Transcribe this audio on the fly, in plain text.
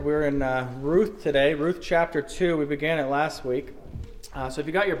We're in Ruth today, Ruth chapter 2. We began it last week. So if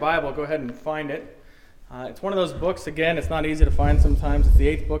you got your Bible, go ahead and find it. It's one of those books, again, it's not easy to find sometimes. It's the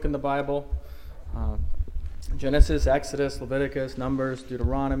 8th book in the Bible. Genesis, Exodus, Leviticus, Numbers,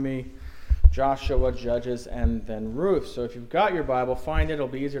 Deuteronomy, Joshua, Judges, and then Ruth. So if you've got your Bible, find it. It'll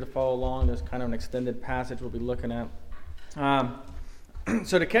be easier to follow along. There's kind of an extended passage we'll be looking at.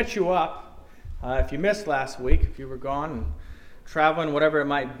 So to catch you up, if you missed last week, if you were gone and traveling, whatever it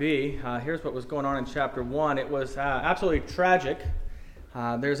might be, here's what was going on in chapter 1. It was absolutely tragic.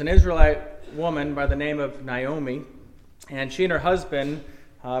 There's an Israelite woman by the name of Naomi, and she and her husband,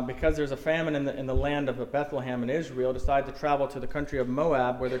 because there's a famine in the land of Bethlehem in Israel, decide to travel to the country of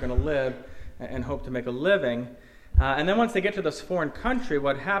Moab, where they're going to live and hope to make a living. And then once they get to this foreign country,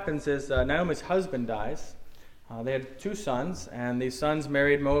 what happens is Naomi's husband dies. They had 2 sons, and these sons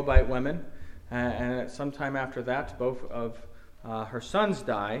married Moabite women, and sometime after that, both of her sons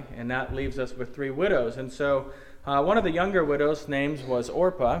die, and that leaves us with 3 widows. And so one of the younger widows' names was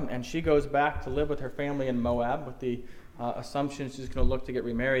Orpah, and she goes back to live with her family in Moab with the assumption she's going to look to get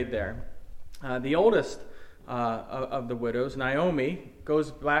remarried there. The oldest of the widows, Naomi,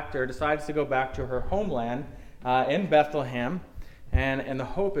 decides to go back to her homeland in Bethlehem, and the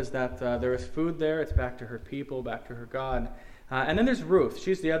hope is that there is food there. It's back to her people, back to her God. And then there's Ruth.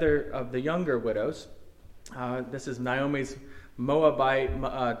 She's the other of the younger widows. This is Naomi's Moabite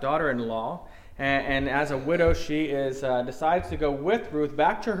daughter-in-law, and as a widow, she decides to go with Ruth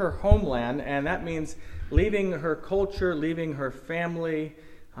back to her homeland, and that means leaving her culture, leaving her family,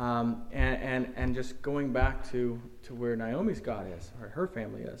 and just going back to where Naomi's God is, or her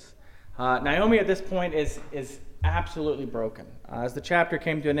family is. Naomi at this point is absolutely broken. As the chapter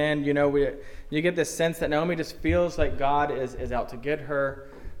came to an end, you get this sense that Naomi just feels like God is out to get her,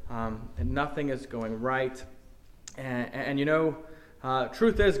 and nothing is going right. And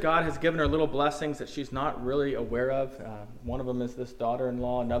truth is, God has given her little blessings that she's not really aware of. One of them is this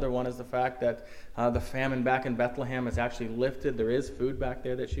daughter-in-law. Another one is the fact that the famine back in Bethlehem is actually lifted. There is food back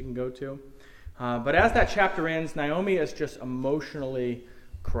there that she can go to. But as that chapter ends, Naomi is just emotionally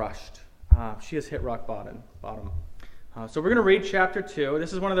crushed. She has hit rock bottom. So we're going to read chapter 2.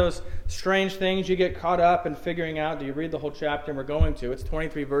 This is one of those strange things you get caught up in figuring out. Do you read the whole chapter? And we're going to. It's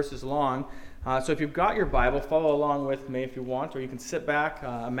 23 verses long. So if you've got your Bible, follow along with me if you want, or you can sit back,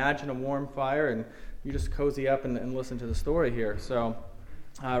 imagine a warm fire, and you just cozy up and listen to the story here. So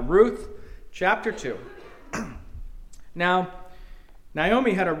Ruth chapter 2. Now,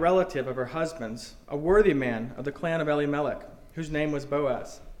 Naomi had a relative of her husband's, a worthy man of the clan of Elimelech, whose name was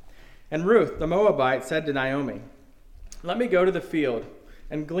Boaz. And Ruth, the Moabite, said to Naomi, "Let me go to the field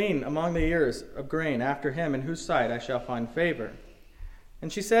and glean among the ears of grain after him in whose sight I shall find favor."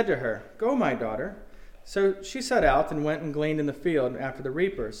 And she said to her, "Go, my daughter." So she set out and went and gleaned in the field after the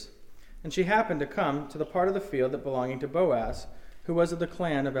reapers. And she happened to come to the part of the field that belonging to Boaz, who was of the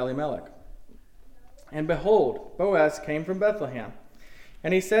clan of Elimelech. And behold, Boaz came from Bethlehem.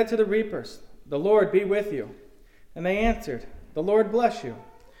 And he said to the reapers, "The Lord be with you." And they answered, "The Lord bless you."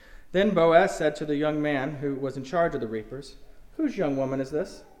 Then Boaz said to the young man who was in charge of the reapers, "Whose young woman is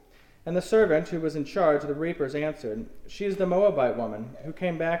this?" And the servant who was in charge of the reapers answered, "She is the Moabite woman who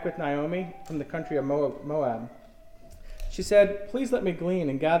came back with Naomi from the country of Moab." She said, "Please let me glean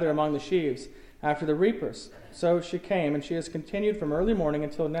and gather among the sheaves after the reapers." So she came, and she has continued from early morning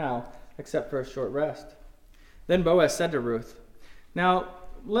until now, except for a short rest. Then Boaz said to Ruth, "Now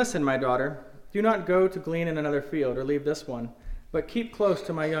listen, my daughter, do not go to glean in another field or leave this one, but keep close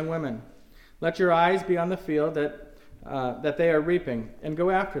to my young women. Let your eyes be on the field that they are reaping, and go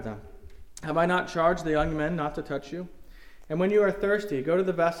after them. Have I not charged the young men not to touch you? And when you are thirsty, go to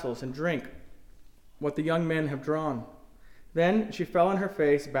the vessels and drink what the young men have drawn." Then she fell on her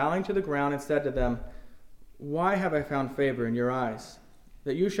face, bowing to the ground, and said to them, "Why have I found favor in your eyes,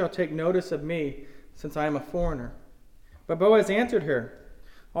 that you shall take notice of me, since I am a foreigner?" But Boaz answered her,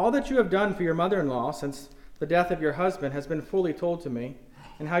 "All that you have done for your mother-in-law since the death of your husband has been fully told to me,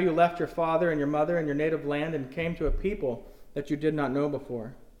 and how you left your father and your mother and your native land and came to a people that you did not know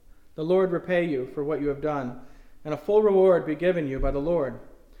before. The Lord repay you for what you have done, and a full reward be given you by the Lord,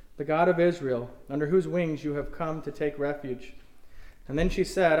 the God of Israel, under whose wings you have come to take refuge." And then she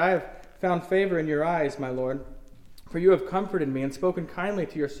said, "I have found favor in your eyes, my Lord, for you have comforted me and spoken kindly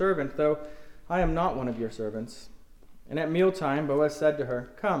to your servant, though I am not one of your servants." And at mealtime Boaz said to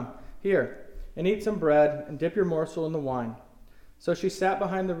her, "Come, here, and eat some bread, and dip your morsel in the wine." So she sat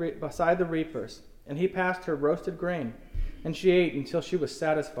beside the reapers, and he passed her roasted grain, and she ate until she was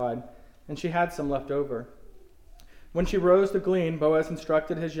satisfied, and she had some left over. When she rose to glean, Boaz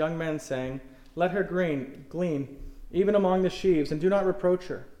instructed his young men, saying, "Let her glean, even among the sheaves, and do not reproach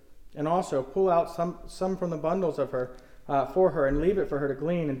her. And also pull out some from the bundles of her for her, and leave it for her to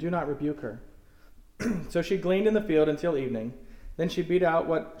glean, and do not rebuke her. So she gleaned in the field until evening. Then she beat out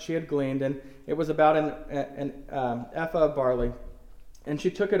what she had gleaned, and it was about an ephah of barley. And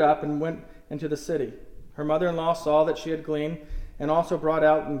she took it up and went into the city. Her mother-in-law saw that she had gleaned, and also brought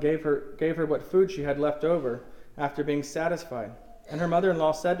out and gave her what food she had left over after being satisfied. And her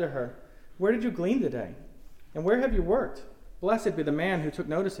mother-in-law said to her, "Where did you glean today? And where have you worked? Blessed be the man who took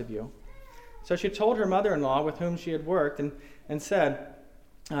notice of you." So she told her mother-in-law with whom she had worked, and said,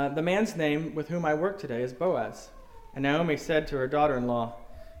 "The man's name with whom I work today is Boaz." And Naomi said to her daughter-in-law,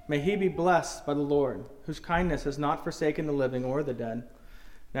 "May he be blessed by the Lord, whose kindness has not forsaken the living or the dead."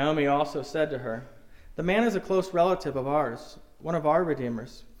 Naomi also said to her, "The man is a close relative of ours, one of our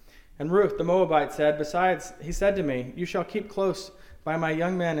redeemers." And Ruth the Moabite said, "Besides, he said to me, 'You shall keep close by my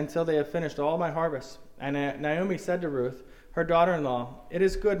young men until they have finished all my harvest.'" And Naomi said to Ruth, her daughter-in-law, "It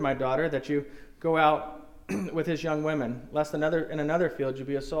is good, my daughter, that you go out with his young women, lest in another field you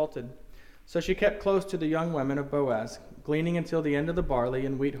be assaulted." So she kept close to the young women of Boaz, gleaning until the end of the barley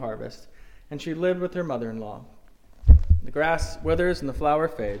and wheat harvest, and she lived with her mother-in-law. The grass withers and the flower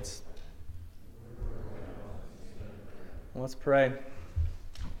fades. Let's pray.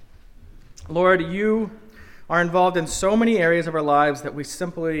 Lord, you are involved in so many areas of our lives that we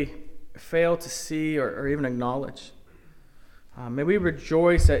simply fail to see or even acknowledge. May we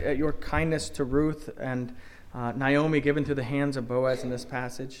rejoice at your kindness to Ruth and Naomi given through the hands of Boaz in this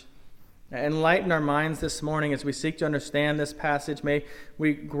passage. Enlighten our minds this morning as we seek to understand this passage. May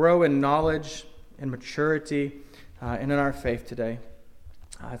we grow in knowledge and maturity and in our faith today.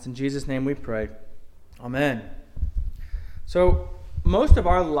 It's in Jesus' name we pray. Amen. So most of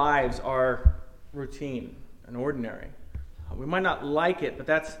our lives are routine and ordinary. We might not like it, but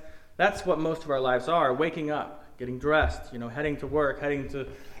that's what most of our lives are. Waking up, getting dressed, heading to work, heading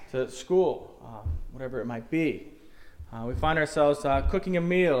to school, whatever it might be. We find ourselves cooking a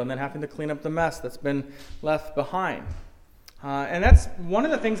meal and then having to clean up the mess that's been left behind. And that's one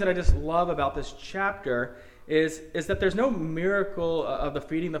of the things that I just love about this chapter is that there's no miracle of the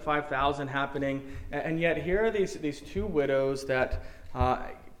feeding the 5,000 happening, and yet here are these two widows that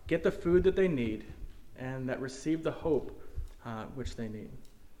get the food that they need and that receive the hope which they need.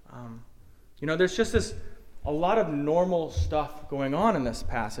 There's just a lot of normal stuff going on in this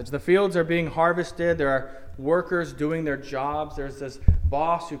passage. The fields are being harvested. There are workers doing their jobs. There's this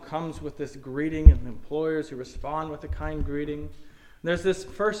boss who comes with this greeting and employers who respond with a kind greeting. There's this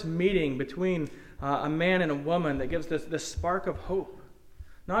first meeting between a man and a woman that gives this spark of hope,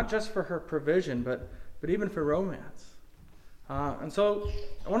 not just for her provision, but even for romance. And so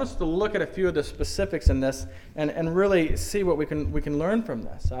I want us to look at a few of the specifics in this and really see what we can learn from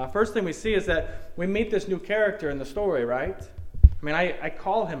this. First thing we see is that we meet this new character in the story, right? I mean, I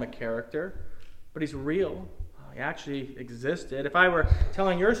call him a character, but he's real. He actually existed. If I were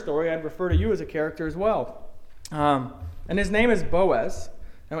telling your story, I'd refer to you as a character as well. And his name is Boaz,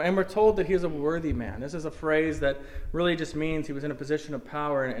 and we're told that he is a worthy man. This is a phrase that really just means he was in a position of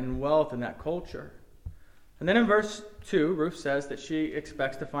power and wealth in that culture. And then in verse 2, Ruth says that she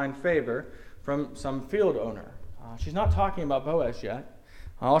expects to find favor from some field owner. She's not talking about Boaz yet.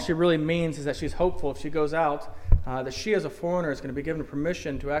 All she really means is that she's hopeful if she goes out, that she as a foreigner is going to be given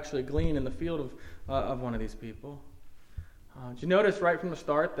permission to actually glean in the field of one of these people. Did you notice right from the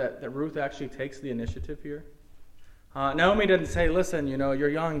start that Ruth actually takes the initiative here? Naomi didn't say, "Listen, you're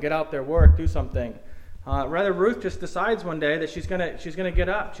young, get out there, work, do something." Rather, Ruth just decides one day that she's gonna get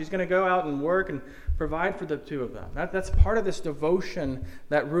up. She's gonna go out and work and provide for the two of them. That's part of this devotion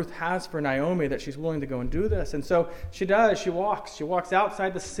that Ruth has for Naomi, that she's willing to go and do this. And so she does. She walks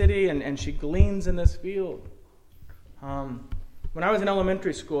outside the city and she gleans in this field. When I was in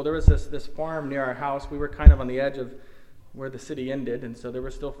elementary school, there was this farm near our house. We were kind of on the edge of where the city ended, and so there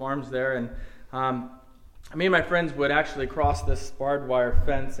were still farms there. And me and my friends would actually cross this barbed wire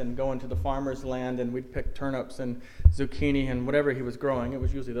fence and go into the farmer's land, and we'd pick turnips and zucchini and whatever he was growing. It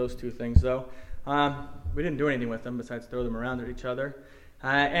was usually those two things, though. We didn't do anything with them besides throw them around at each other.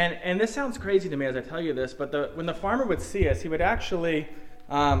 And this sounds crazy to me as I tell you this, but when the farmer would see us, he would actually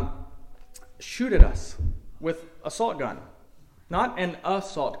shoot at us with a salt gun. Not an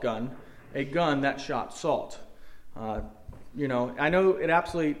assault gun, a gun that shot salt. I know it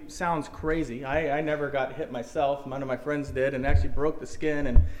absolutely sounds crazy. I never got hit myself. None of my friends did, and actually broke the skin,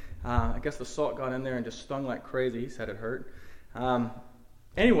 and I guess the salt got in there and just stung like crazy. He said it hurt.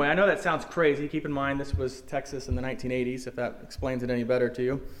 Anyway, I know that sounds crazy. Keep in mind this was Texas in the 1980s, if that explains it any better to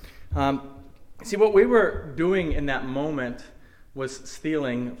you. See, what we were doing in that moment was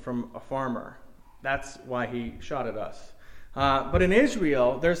stealing from a farmer. That's why he shot at us. But in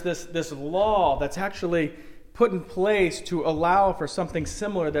Israel, there's this law that's actually put in place to allow for something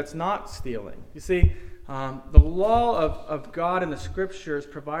similar that's not stealing. You see, the law of God in the Scriptures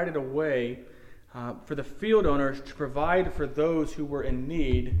provided a way for the field owners to provide for those who were in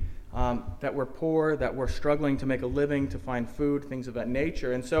need, that were poor, that were struggling to make a living, to find food, things of that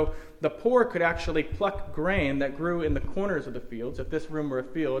nature. And so the poor could actually pluck grain that grew in the corners of the fields. If this room were a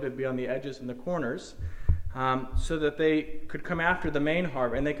field, it'd be on the edges and the corners, so that they could come after the main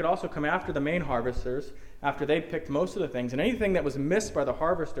harvest. And they could also come after the main harvesters after they picked most of the things. And anything that was missed by the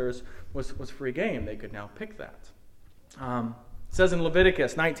harvesters was free game. They could now pick that. It says in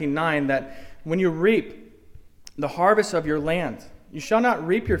Leviticus 19:9 that when you reap the harvest of your land, you shall not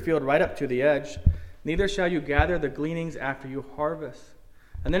reap your field right up to the edge, neither shall you gather the gleanings after you harvest.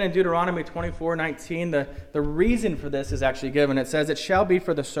 And then in Deuteronomy 24:19, the reason for this is actually given. It says, it shall be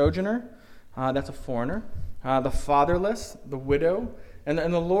for the sojourner, that's a foreigner, the fatherless, the widow, and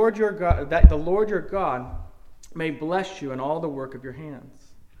the Lord your God, that the Lord your God may bless you in all the work of your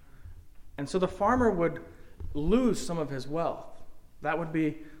hands. And so the farmer would lose some of his wealth. That would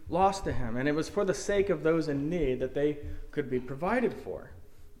be lost to him. And it was for the sake of those in need that they could be provided for.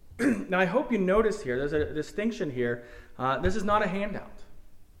 Now, I hope you notice here, there's a distinction here. This is not a handout.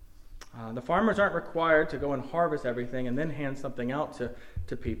 The farmers aren't required to go and harvest everything and then hand something out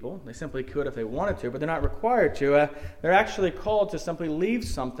to people. They simply could if they wanted to, but they're not required to. They're actually called to simply leave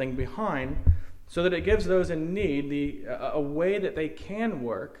something behind so that it gives those in need a way that they can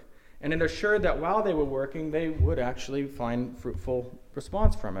work, and it assured that while they were working, they would actually find fruitful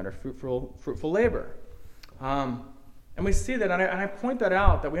response from it, or fruitful labor. And we see that, and I point that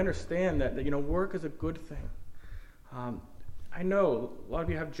out, that we understand that work is a good thing. I know a lot of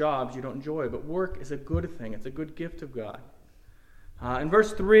you have jobs you don't enjoy, but work is a good thing. It's a good gift of God. In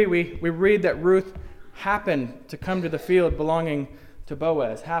verse 3, we read that Ruth happened to come to the field belonging to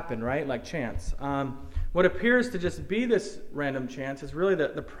Boaz. Happened, right? Like chance. What appears to just be this random chance is really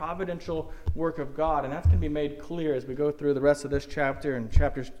the providential work of God, and that's going to be made clear as we go through the rest of this chapter and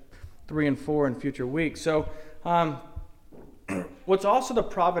chapters 3 and 4 in future weeks. So what's also the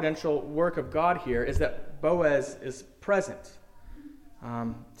providential work of God here is that Boaz is present.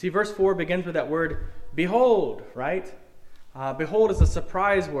 See, verse 4 begins with that word, behold, right? Behold is a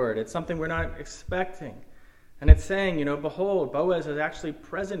surprise word. It's something we're not expecting. And it's saying, behold, Boaz is actually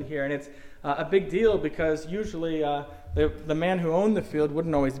present here. And it's a big deal because usually the man who owned the field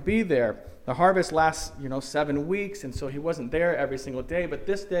wouldn't always be there. The harvest lasts, 7 weeks, and so he wasn't there every single day. But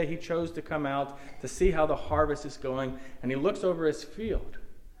this day he chose to come out to see how the harvest is going. And he looks over his field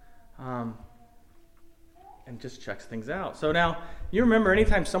and just checks things out. So now, you remember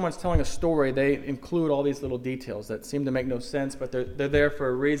anytime someone's telling a story, they include all these little details that seem to make no sense, but they're there for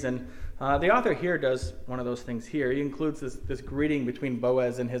a reason. The author here does one of those things here. He includes this greeting between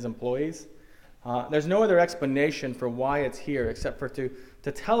Boaz and his employees. There's no other explanation for why it's here except for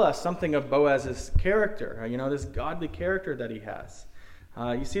to tell us something of Boaz's character, this godly character that he has.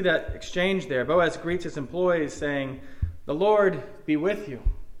 You see that exchange there. Boaz greets his employees saying, "The Lord be with you."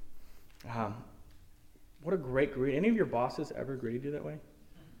 What a great greeting. Any of your bosses ever greeted you that way?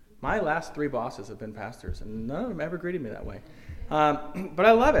 My last 3 bosses have been pastors, and none of them ever greeted me that way. But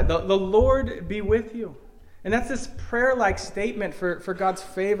I love it. The Lord be with you. And that's this prayer-like statement for God's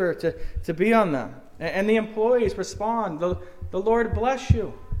favor to be on them. And the employees respond, the Lord bless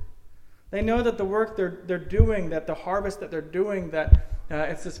you. They know that the work they're doing, that the harvest that they're doing, that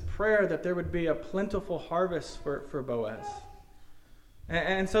it's this prayer that there would be a plentiful harvest for Boaz.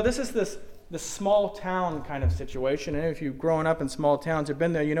 And so this is this small town kind of situation. And if you've grown up in small towns or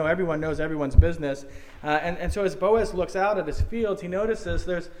been there, everyone knows everyone's business. And so as Boaz looks out at his fields, he notices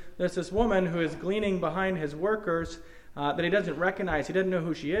there's this woman who is gleaning behind his workers that he doesn't recognize. He doesn't know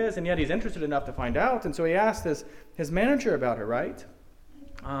who she is, and yet he's interested enough to find out. And so he asked his manager about her, right?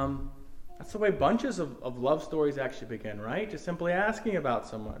 That's the way bunches of love stories actually begin, right? Just simply asking about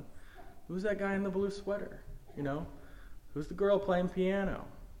someone. Who's that guy in the blue sweater? Who's the girl playing piano?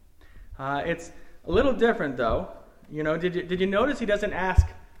 It's a little different, though. Did you notice he doesn't ask,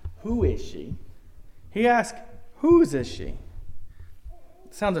 who is she? He asks, whose is she?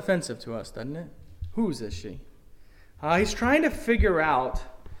 It sounds offensive to us, doesn't it? Whose is she? He's trying to figure out,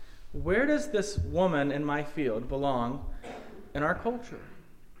 where does this woman in my field belong in our culture?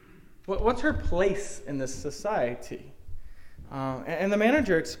 What's her place in this society? And the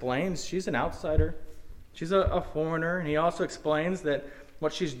manager explains she's an outsider. She's a foreigner. And he also explains that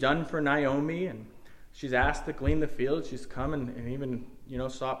what she's done for Naomi, and she's asked to glean the field. She's come and even,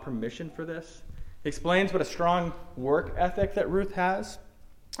 sought permission for this. He explains what a strong work ethic that Ruth has.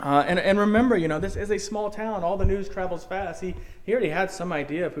 And remember, this is a small town. All the news travels fast. He already had some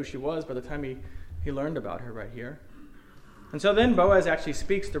idea of who she was by the time he learned about her right here. And so then Boaz actually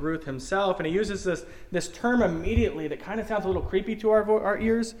speaks to Ruth himself, and he uses this term immediately that kind of sounds a little creepy to our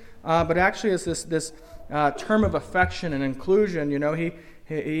ears, but actually is this term of affection and inclusion.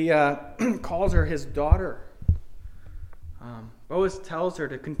 He calls her his daughter. Boaz tells her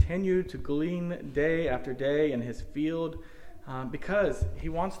to continue to glean day after day in his field because he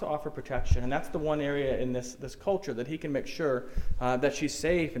wants to offer protection. And that's the one area in this culture that he can make sure that she's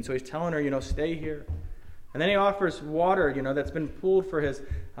safe. And so he's telling her, stay here. And then he offers water, that's been pooled for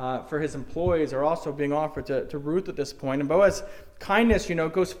his employees, are also being offered to Ruth at this point. And Boaz's kindness,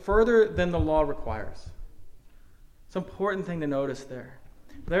 goes further than the law requires. It's an important thing to notice there.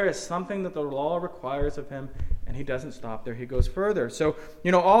 There is something that the law requires of him, and he doesn't stop there. He goes further. So,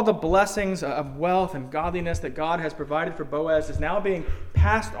 all the blessings of wealth and godliness that God has provided for Boaz is now being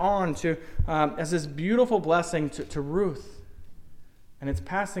passed on to as this beautiful blessing to Ruth. And it's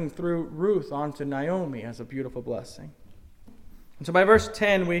passing through Ruth on to Naomi as a beautiful blessing. And so by verse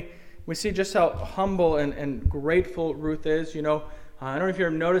 10, we see just how humble and grateful Ruth is. I don't know if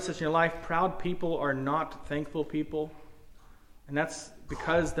you've noticed this in your life, proud people are not thankful people. And that's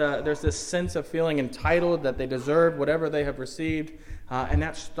because there's this sense of feeling entitled that they deserve whatever they have received, and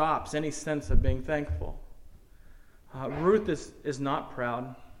that stops any sense of being thankful. Ruth is not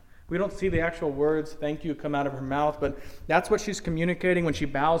proud. We don't see the actual words, thank you, come out of her mouth, but that's what she's communicating when she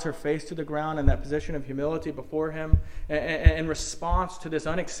bows her face to the ground in that position of humility before him in response to this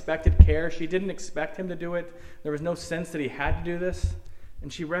unexpected care. She didn't expect him to do it. There was no sense that he had to do this,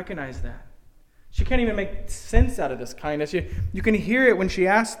 and she recognized that. She can't even make sense out of this kindness. You can hear it when she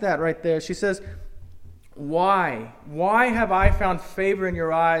asks that right there. She says, why? Why have I found favor in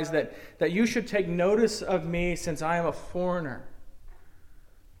your eyes that you should take notice of me since I am a foreigner?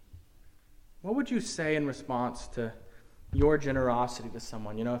 What would you say in response to your generosity to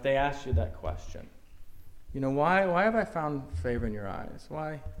someone? If they asked you that question. Why have I found favor in your eyes?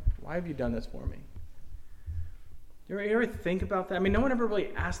 Why have you done this for me? You ever think about that? No one ever really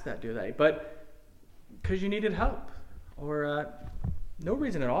asked that, do they? But because you needed help, or no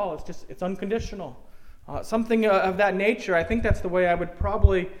reason at all. It's unconditional. Something of that nature. I think that's the way I would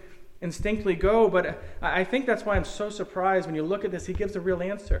probably instinctively go, but I think that's why I'm so surprised when you look at this. He gives a real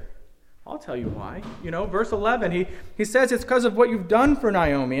answer. I'll tell you why. Verse 11, he says it's because of what you've done for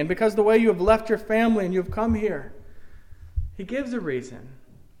Naomi and because of the way you have left your family and you've come here. He gives a reason,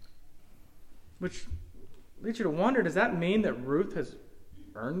 which leads you to wonder, does that mean that Ruth has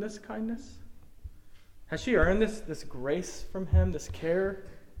earned this kindness? Has she earned this grace from him, this care?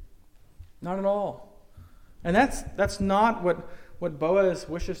 Not at all. And that's not what Boaz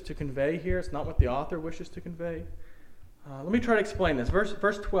wishes to convey here. It's not what the author wishes to convey. Let me try to explain this.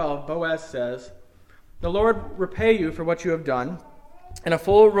 Verse 12, Boaz says, "The Lord repay you for what you have done, and a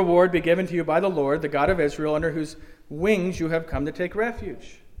full reward be given to you by the Lord, the God of Israel, under whose wings you have come to take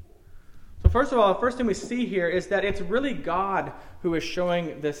refuge." So first of all, the first thing we see here is that it's really God who is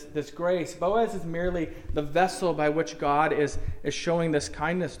showing this grace. Boaz is merely the vessel by which God is showing this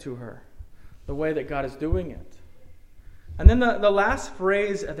kindness to her, the way that God is doing it. And then the last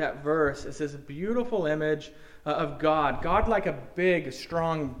phrase of that verse is this beautiful image of God. God like a big,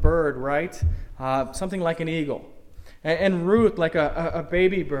 strong bird, right? Something like an eagle. And Ruth like a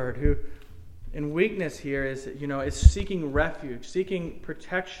baby bird who, in weakness here, is seeking refuge, seeking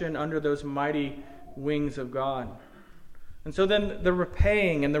protection under those mighty wings of God. And so then the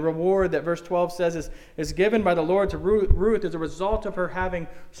repaying and the reward that verse 12 says is given by the Lord to Ruth as a result of her having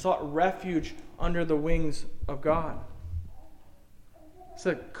sought refuge under the wings of God. It's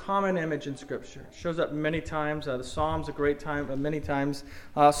a common image in Scripture. It shows up many times. The Psalms a great time, many times.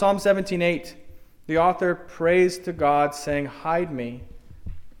 Psalm 17:8, the author prays to God, saying, "Hide me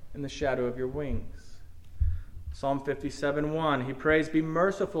in the shadow of your wings." Psalm 57:1, he prays, "Be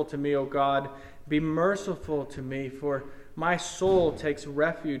merciful to me, O God, be merciful to me, for my soul takes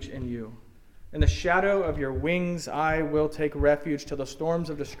refuge in you. In the shadow of your wings I will take refuge till the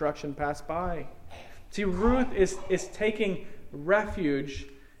storms of destruction pass by." See, Ruth is taking refuge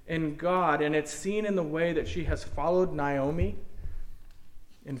in God, and it's seen in the way that she has followed Naomi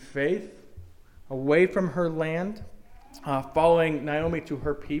in faith, away from her land, following Naomi to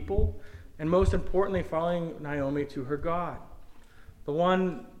her people, and most importantly, following Naomi to her God, the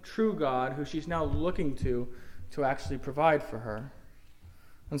one true God who she's now looking to actually provide for her.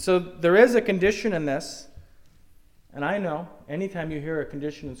 And so there is a condition in this, and I know anytime you hear a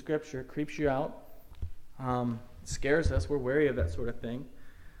condition in Scripture, it creeps you out. It scares us. We're wary of that sort of thing.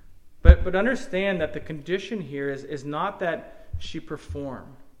 But understand that the condition here is not that she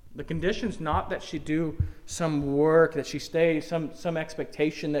perform. The condition's not that she do some work, that she stay, some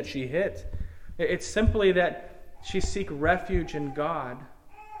expectation that she hit. It's simply that she seek refuge in God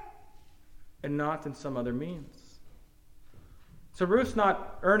and not in some other means. So Ruth's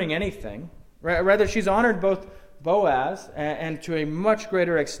not earning anything. Rather, she's honored both Boaz and to a much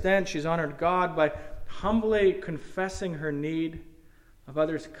greater extent, she's honored God by humbly confessing her need of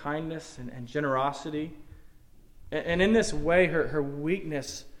others' kindness and generosity. And in this way, her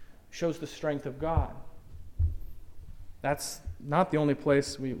weakness shows the strength of God. That's not the only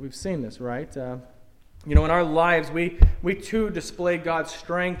place we've seen this, right? In our lives, we too display God's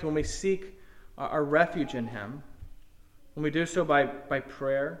strength when we seek our refuge in Him. When we do so by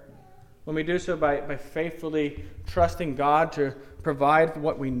prayer. When we do so by faithfully trusting God to provide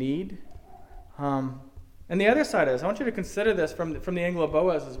what we need. And the other side is, I want you to consider this from the angle of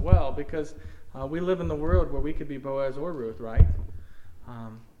Boaz as well, because we live in the world where we could be Boaz or Ruth, right?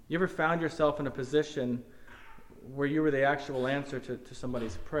 You ever found yourself in a position where you were the actual answer to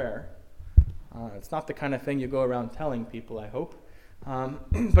somebody's prayer? It's not the kind of thing you go around telling people, I hope.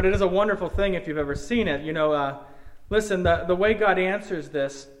 But it is a wonderful thing if you've ever seen it. Listen, the way God answers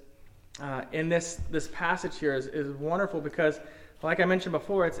this in this passage here is wonderful because, like I mentioned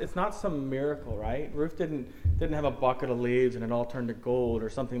before, it's not some miracle, right? Ruth didn't have a bucket of leaves and it all turned to gold or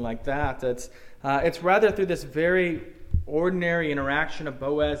something like that. It's rather through this very ordinary interaction of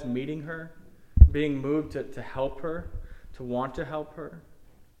Boaz meeting her, being moved to help her, to want to help her.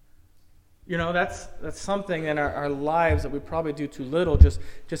 That's something in our lives that we probably do too little,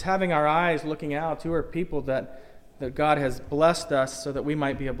 just having our eyes looking out to our people that God has blessed us so that we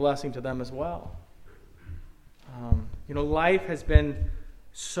might be a blessing to them as well. Life has been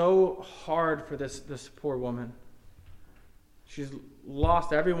so hard for this poor woman. She's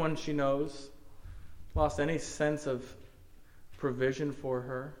lost everyone she knows, lost any sense of provision for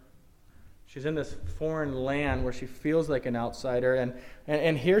her. She's in this foreign land where she feels like an outsider,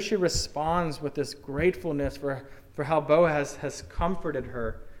 and here she responds with this gratefulness for how Boaz has comforted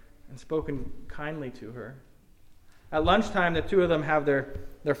her and spoken kindly to her. At lunchtime, the two of them have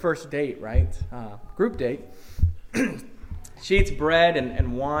their first date, right? Group date. She eats bread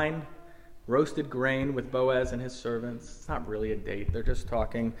and wine, roasted grain with Boaz and his servants. It's not really a date. They're just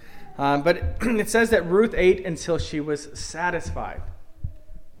talking. But it says that Ruth ate until she was satisfied.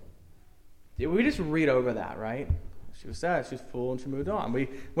 We just read over that, right? She was sad, she was full, and she moved on.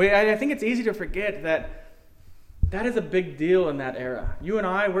 I think it's easy to forget that is a big deal in that era. You and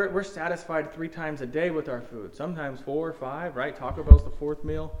I, we're satisfied 3 times a day with our food, sometimes 4 or 5, right? Taco Bell's the 4th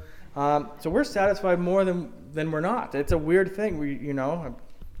meal. So we're satisfied more than we're not. It's a weird thing.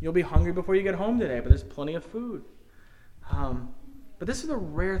 You'll be hungry before you get home today, but there's plenty of food. But this is a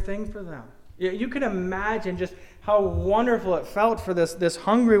rare thing for them. You can imagine just how wonderful it felt for this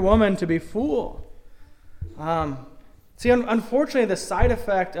hungry woman to be full. See, unfortunately, the side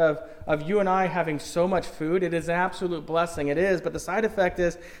effect of you and I having so much food, it is an absolute blessing. It is, but the side effect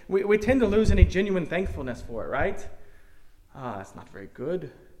is we tend to lose any genuine thankfulness for it, right? That's not very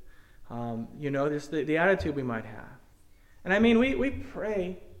good. Just the attitude we might have. And I mean, we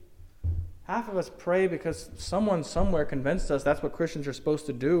pray. Half of us pray because someone somewhere convinced us that's what Christians are supposed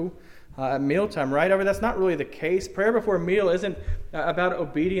to do at mealtime, right? However, that's not really the case. Prayer before a meal isn't about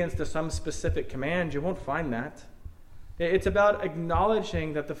obedience to some specific command. You won't find that. It's about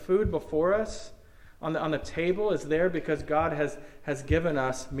acknowledging that the food before us on the table is there because God has given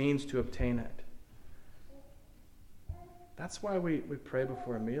us means to obtain it. That's why we pray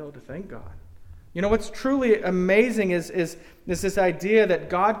before a meal, to thank God. What's truly amazing is this idea that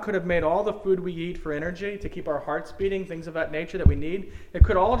God could have made all the food we eat for energy, to keep our hearts beating, things of that nature that we need. It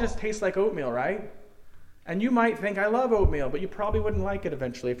could all just taste like oatmeal, right? And you might think, I love oatmeal, but you probably wouldn't like it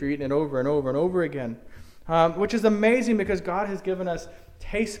eventually if you're eating it over and over and over again. Which is amazing because God has given us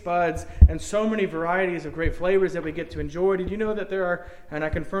taste buds and so many varieties of great flavors that we get to enjoy. Did you know that there are, and I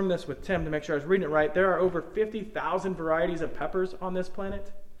confirmed this with Tim to make sure I was reading it right, there are over 50,000 varieties of peppers on this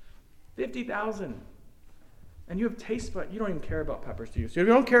planet? 50,000. And you have taste buds. You don't even care about peppers, do you? So if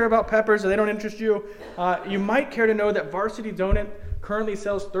you don't care about peppers or they don't interest you, you might care to know that Varsity Donut currently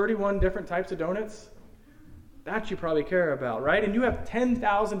sells 31 different types of donuts. That you probably care about, right? And you have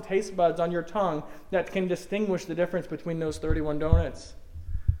 10,000 taste buds on your tongue that can distinguish the difference between those 31 donuts.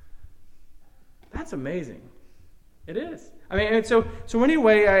 That's amazing. It is. I mean, and so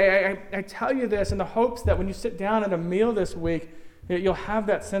anyway, I tell you this in the hopes that when you sit down at a meal this week, you'll have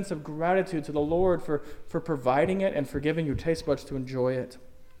that sense of gratitude to the Lord for providing it and for giving you taste buds to enjoy it.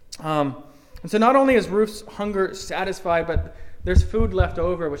 And so not only is Ruth's hunger satisfied, but there's food left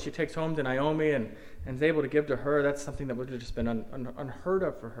over, which she takes home to Naomi, and and is able to give to her, that's something that would have just been unheard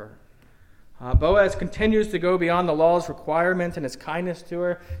of for her. Boaz continues to go beyond the law's requirement in his kindness to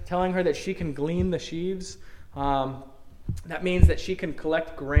her, telling her that she can glean the sheaves. That means that she can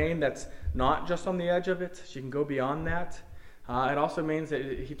collect grain that's not just on the edge of it. She can go beyond that. It also means that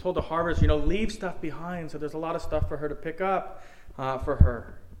he told the harvest, leave stuff behind. So there's a lot of stuff for her to pick up for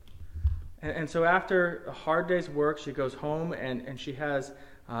her. And so after a hard day's work, she goes home and she has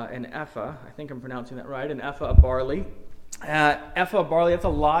an ephah. I think I'm pronouncing that right. An ephah of barley. Ephah of barley, that's a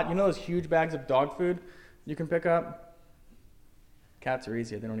lot. You know those huge bags of dog food you can pick up? Cats are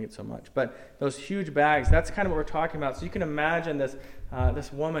easier, they don't eat so much. But those huge bags, that's kind of what we're talking about. So you can imagine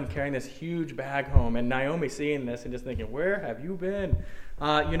this woman carrying this huge bag home, and Naomi seeing this and just thinking, where have you been?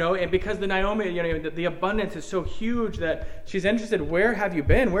 And because the abundance is so huge that she's interested, where have you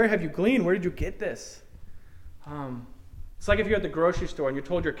been? Where have you gleaned? Where did you get this? It's like if you're at the grocery store and you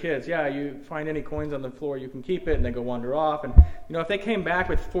told your kids, you find any coins on the floor, you can keep it, and they go wander off. And, if they came back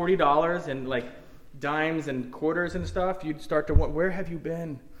with $40 and dimes and quarters and stuff, you'd start to wonder, where have you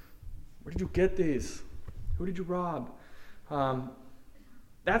been? Where did you get these? Who did you rob?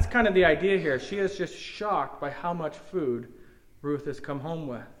 That's kind of the idea here. She is just shocked by how much food Ruth has come home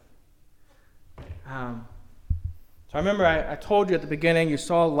with. So I remember I told you at the beginning, you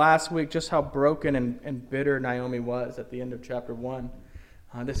saw last week just how broken and bitter Naomi was at the end of chapter 1.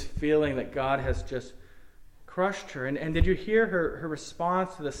 This feeling that God has just crushed her. And did you hear her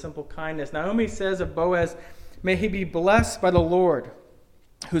response to the simple kindness? Naomi says of Boaz, "May he be blessed by the Lord,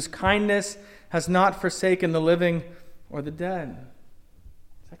 whose kindness has not forsaken the living or the dead."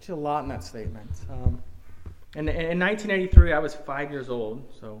 There's actually a lot in that statement. And in 1983, I was 5 years old,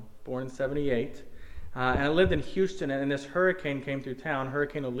 so born in 1978. And I lived in Houston, and this hurricane came through town,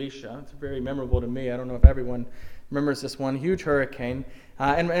 Hurricane Alicia. It's very memorable to me. I don't know if everyone remembers this one, huge hurricane.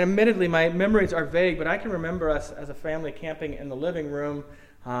 And admittedly, my memories are vague, but I can remember us as a family camping in the living room.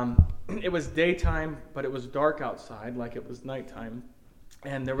 It was daytime, but it was dark outside, like it was nighttime.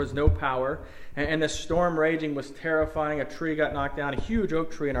 And there was no power. And the storm raging was terrifying. A tree got knocked down, a huge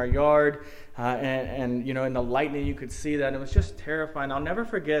oak tree in our yard. And in the lightning, you could see that. And it was just terrifying. I'll never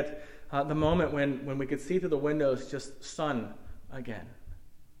forget the moment when we could see through the windows just sun again.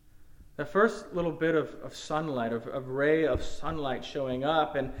 The first little bit of sunlight, of ray of sunlight showing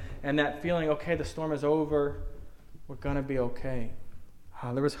up, and that feeling, okay, the storm is over, we're going to be okay.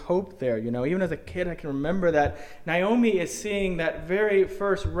 There was hope there, Even as a kid, I can remember that. Naomi is seeing that very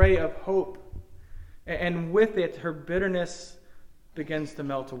first ray of hope, and with it, her bitterness begins to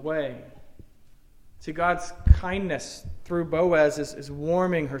melt away. See, God's kindness through Boaz is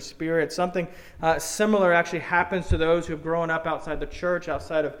warming her spirit. Something similar actually happens to those who have grown up outside the church,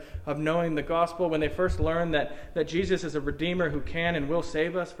 outside of knowing the gospel, when they first learn that Jesus is a Redeemer who can and will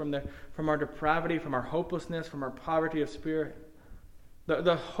save us from our depravity, from our hopelessness, from our poverty of spirit.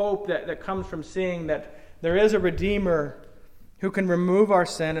 The hope that comes from seeing that there is a Redeemer who can remove our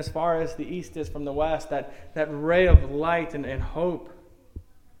sin as far as the east is from the west, that ray of light and hope.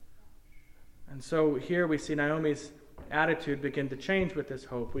 And so here we see Naomi's attitude begin to change with this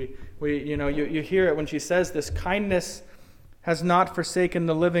hope. You hear it when she says this, kindness has not forsaken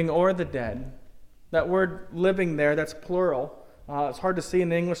the living or the dead. That word living there, that's plural. It's hard to see in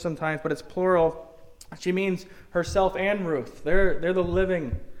the English sometimes, but it's plural. She means herself and Ruth. They're the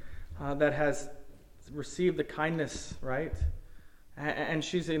living that has received the kindness, right? And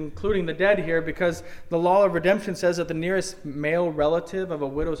she's including the dead here because the law of redemption says that the nearest male relative of a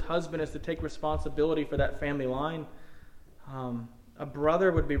widow's husband is to take responsibility for that family line. A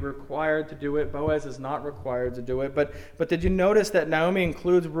brother would be required to do it. Boaz is not required to do it. But did you notice that Naomi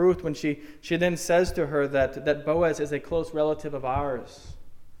includes Ruth when she then says to her that Boaz is a close relative of ours,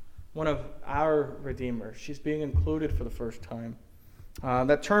 one of our Redeemers? She's being included for the first time.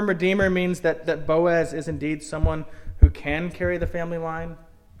 That term Redeemer means that Boaz is indeed someone who can carry the family line,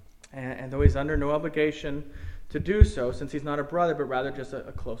 and though he's under no obligation to do so, since he's not a brother, but rather just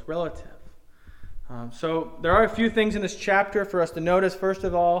a close relative. So there are a few things in this chapter for us to notice. First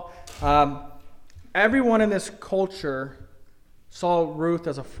of all, everyone in this culture saw Ruth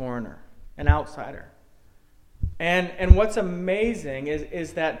as a foreigner, an outsider. And what's amazing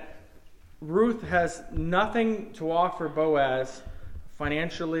is that Ruth has nothing to offer Boaz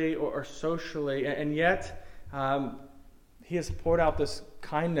financially or socially, and yet he has poured out this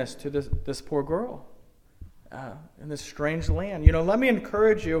kindness to this poor girl in this strange land. Let me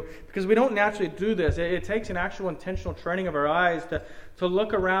encourage you, because we don't naturally do this. It takes an actual intentional training of our eyes to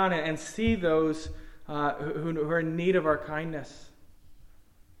look around and see those who are in need of our kindness,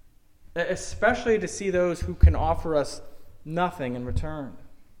 especially to see those who can offer us nothing in return.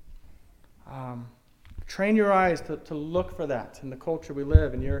 Train your eyes to look for that in the culture we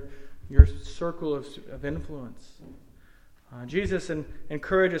live, in your circle of influence. Jesus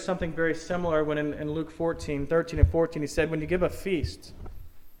encourages something very similar when in Luke 14:13 and 14, he said, when you give a feast,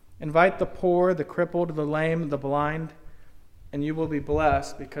 invite the poor, the crippled, the lame, the blind, and you will be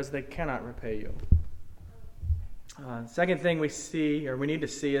blessed because they cannot repay you. Second thing we see, or we need to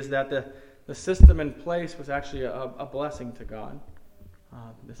see, is that the system in place was actually a blessing to God.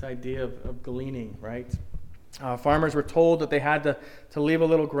 This idea of gleaning, right? Farmers were told that they had to leave a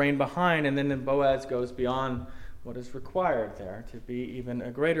little grain behind, and then Boaz goes beyond what is required there to be even a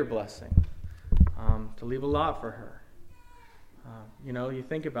greater blessing, to leave a lot for her. You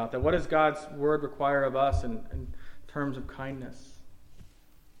think about that. What does God's word require of us in terms of kindness?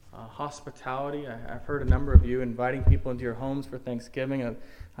 Hospitality. I've heard a number of you inviting people into your homes for Thanksgiving.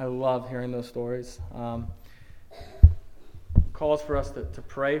 I love hearing those stories. Calls for us to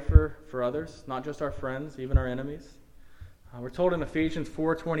pray for others, not just our friends, even our enemies. We're told in Ephesians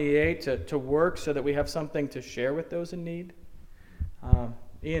 4:28 to work so that we have something to share with those in need.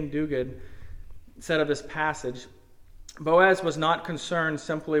 Ian Duguid said of this passage, Boaz was not concerned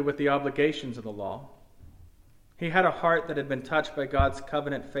simply with the obligations of the law. He had a heart that had been touched by God's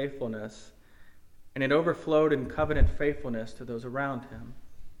covenant faithfulness, and it overflowed in covenant faithfulness to those around him.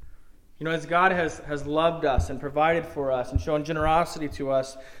 As God has loved us and provided for us and shown generosity to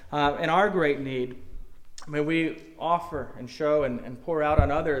us in our great need, may we offer and show and pour out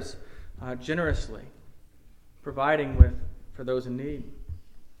on others generously, providing for those in need.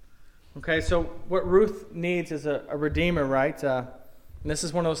 Okay, so what Ruth needs is a redeemer, right? And this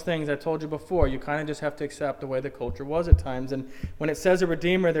is one of those things I told you before. You kind of just have to accept the way the culture was at times. And when it says a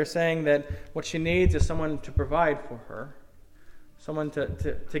redeemer, they're saying that what she needs is someone to provide for her, someone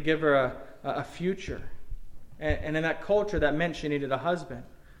to give her a future. And in that culture, that meant she needed a husband.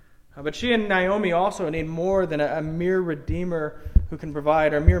 But she and Naomi also need more than a mere redeemer who can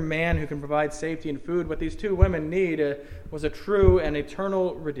provide, or a mere man who can provide safety and food. What these two women need was a true and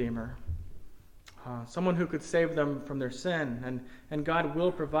eternal redeemer. Someone who could save them from their sin. And God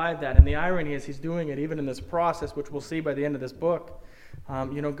will provide that. And the irony is he's doing it even in this process, which we'll see by the end of this book.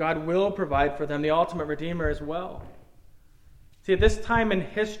 God will provide for them the ultimate redeemer as well. See, at this time in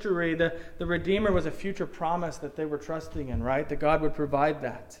history, the redeemer was a future promise that they were trusting in, right? That God would provide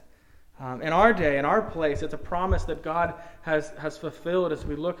that. In our day, in our place, it's a promise that God has fulfilled as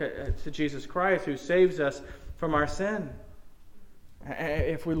we look to Jesus Christ, who saves us from our sin,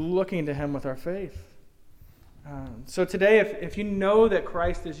 if we're looking to him with our faith. So today, if you know that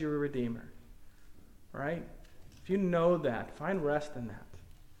Christ is your Redeemer, right? If you know that, find rest in that.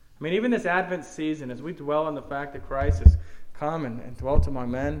 I mean, even this Advent season, as we dwell on the fact that Christ has come and dwelt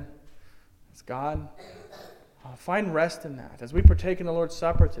among men as God, find rest in that. As we partake in the Lord's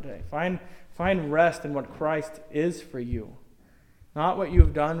Supper today, find rest in what Christ is for you. Not what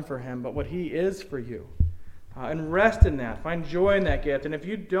you've done for him, but what he is for you. And rest in that. Find joy in that gift. And if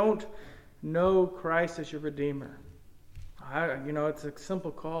you don't know Christ as your Redeemer, it's a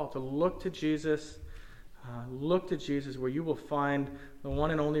simple call to look to Jesus. Look to Jesus, where you will find the one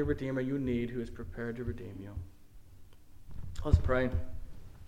and only Redeemer you need, who is prepared to redeem you. Let's pray.